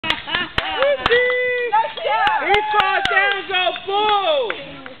draw it down and go boom!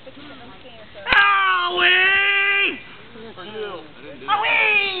 Owie!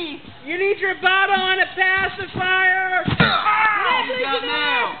 Owie! You need your bottle on a pacifier! Stop it!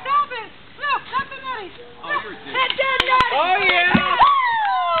 No, stop the noise! Head down, noise! Oh, yeah!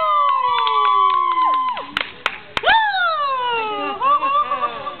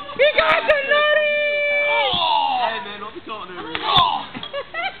 He got the nutty! Hey, man, don't be talking to me.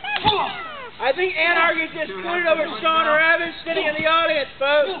 I think Anarchy just put it over Sean or Evans sitting in the audience,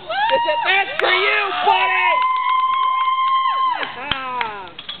 folks. That's for you, buddy!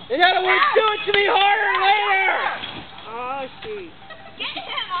 In other words, do it to me harder later! Oh, shoot. Get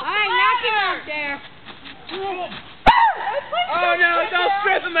him off All right, knock him out there. Oh, no, don't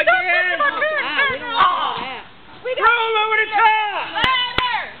strip him again! We don't want that. Throw him over the top!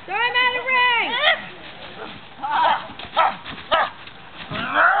 Throw him out of the ring.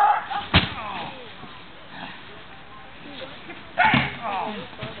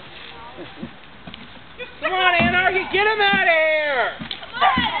 Come on, Anarchy, get him out of here! Come on,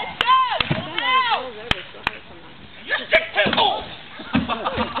 let's go! Come on! You're sick too! Oh,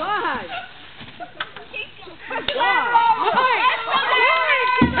 God. Push him God. over!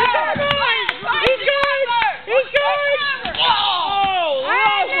 He's good! Oh,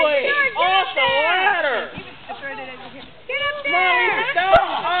 lovely! Off the ladder! Get up Come on, there. he's down!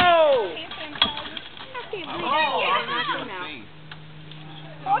 Oh!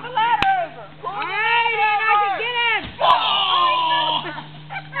 Pull the ladder over! All right, Anarchy, get him.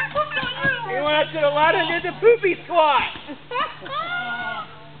 He went up to the ladder and did the poopy squat!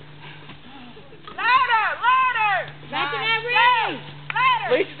 Ladder! Ladder! Back in that ring. Ladder!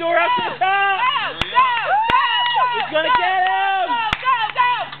 Lead the door up to the top! Go! He's gonna get him!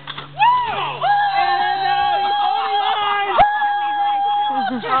 Go! Woo! And no, he's holding on!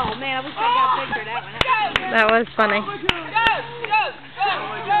 Oh, man, I wish I got a picture of that one. That was funny. Go!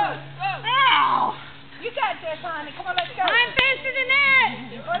 Ow! You got this, honey. Come on, let's go. I'm faster than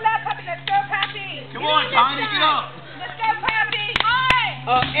that. Well, let's go, Pappy. Come on, Tiny, get up. Let's go, Pappy. Hi.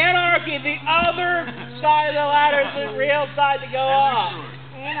 Anarchy, the other side of the ladder is the real side to go off.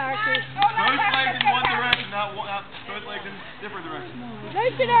 Anarchy. Both legs in one direction, not both legs in different directions.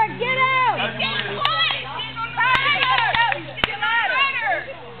 Listen her, get out. That's the way to do it. Get the ladder.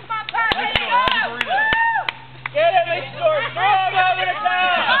 Come on, Pappy. Let's go, have a burrito. Get him, Victor! Throw him over the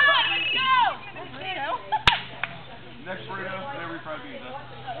top! Next burrito, whatever you probably eat.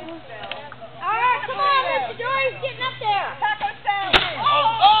 All right, come on, Mr. Dory's getting up there. Taco salad.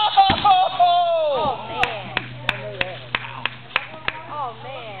 Oh, man. Oh,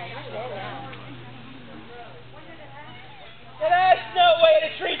 man. That's no way to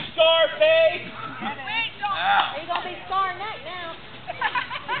treat Scarface! Ow. You're going to be scarring that now.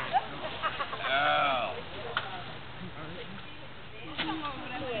 Ow.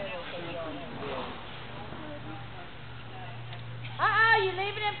 You're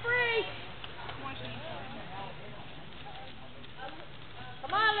leaving him free.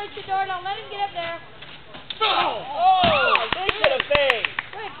 Come on, Luchador, don't let him get up there. Oh! Look at the face!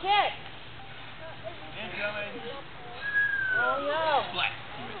 Good kick. Incoming. Oh, no.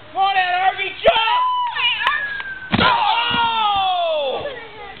 Come on, Anarchy, jump! Oh!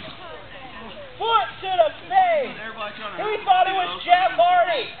 Foot to the face! He thought it was Jeff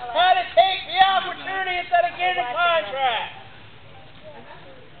Hardy. Had to take the opportunity instead of getting a contract.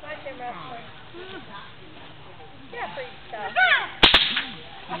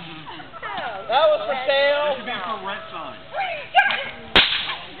 That was for sale. That should be for rent sign.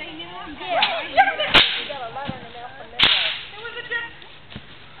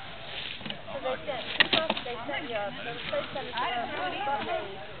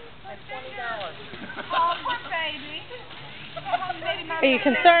 Are you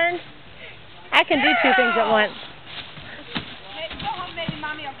concerned? I can do two things at once. Go home, baby.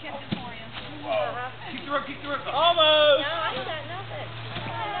 Mommy will kiss it for you. Keep the rope, keep the rope. Almost. No, I got nothing.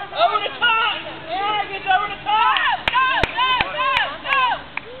 Over the top. Anarchy's over the top. Go!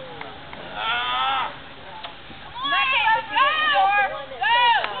 Ah. Knock him over,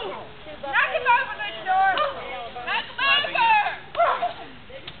 Knock him over, Luchador. Knock him over.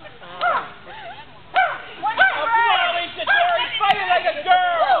 Oh, come on, Lisa Dory. Fight it like a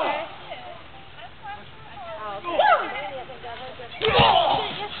girl.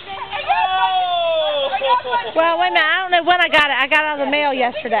 Well, wait a minute. I don't know when I got it. I got it out of the mail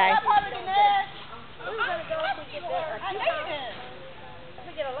yesterday.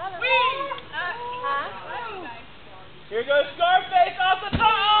 Here goes Scarface off the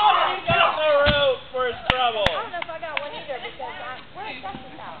top. Oh, he got the rope for his trouble. I don't know if I got one either because where's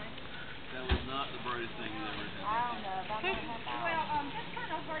Dustin's house? That was not the brightest thing you ever did. that's kind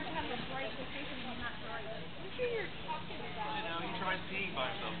of hard to have a break decision when you're not right. You know, he tries peeing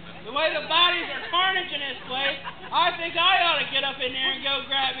by himself. The way the bodies are carnage in this place, I think I ought to get up in there and go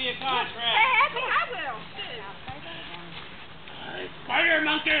grab me a contract. Hey, I think I will, too. Spider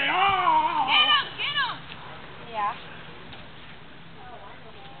monkey! Oh! Get him! Get him! Yeah.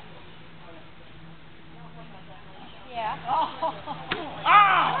 Yeah. Oh!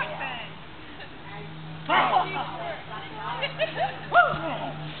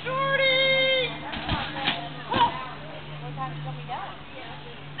 Shorty! What time is we done?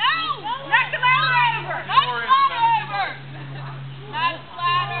 No! Knock the ladder over! Knock the ladder over! Knock the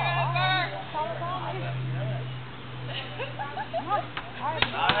ladder over!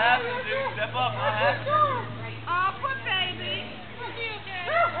 Not happening, dude. Step up. Not happening. Oh, poor baby. Come here.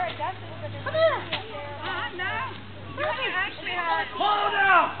 No. You're actually hard. Hold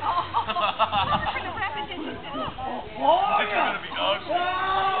down! Like you're gonna be ugly.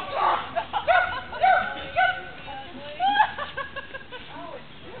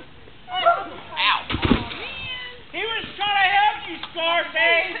 Ow! He was trying to help you,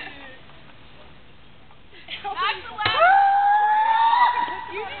 Scarface! Knock the ladder.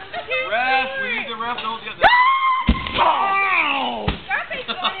 Ref, we need the ref to hold you up. Scarface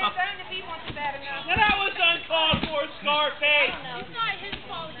going in zone if he wants it bad enough. Now that was uncalled for, Scarface! It's not his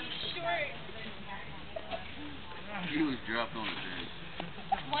fault, he's short. He was dropped on the face.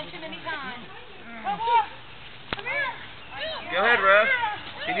 One too many times. Come on. Come here. Go ahead, ref.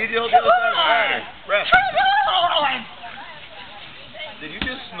 He needs to hold the other side of the ladder. Ref. Did you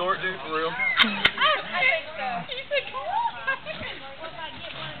just snort, dude, for real? I think so. He said, come on.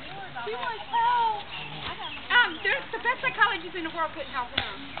 He wants help. There's the best psychologist in the world couldn't help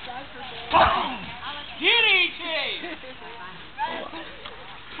him. Get E.T.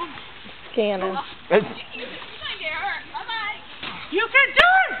 Cannon. You can do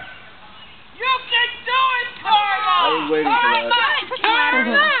it! You can do it, Karma! I was waiting for that.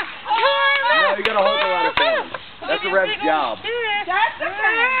 No, you gotta hold the ladder for him. That's the ref's job. That's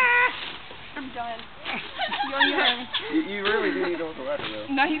okay. I'm done. You really do need to hold the ladder, though.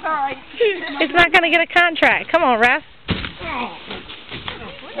 No, he's alright. He's not going to get a contract. Come on, ref.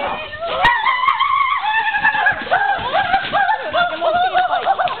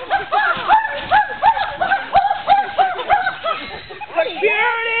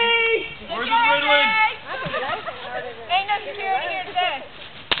 Security! Where's the Riddlin? Ain't no security here today.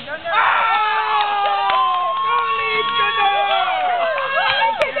 No, no. Leave the door!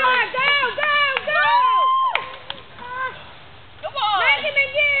 Leave the door! Go, go, go! Come on! Make him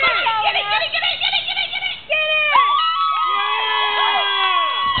again! Get it, get it, get it, get it, get it, get it, get it! Get it!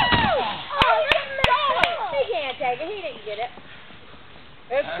 He can't take it. He didn't get it.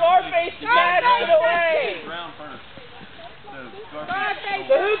 And Scarface snatched it away! Brown first. Scarface.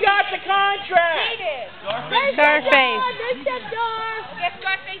 So who got the contract? He did. Scarface. There's the door. Yes,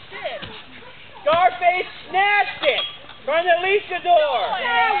 Scarface did. Scarface snatched it from the luchador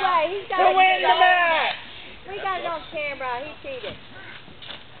No way. He's got to win the match. We got it on camera. He cheated.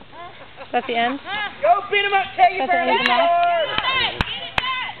 Is that the end? Go beat him up, take it That's for the end of the match?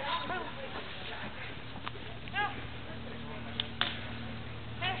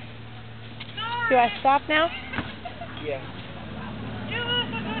 the Do I stop now? Yeah.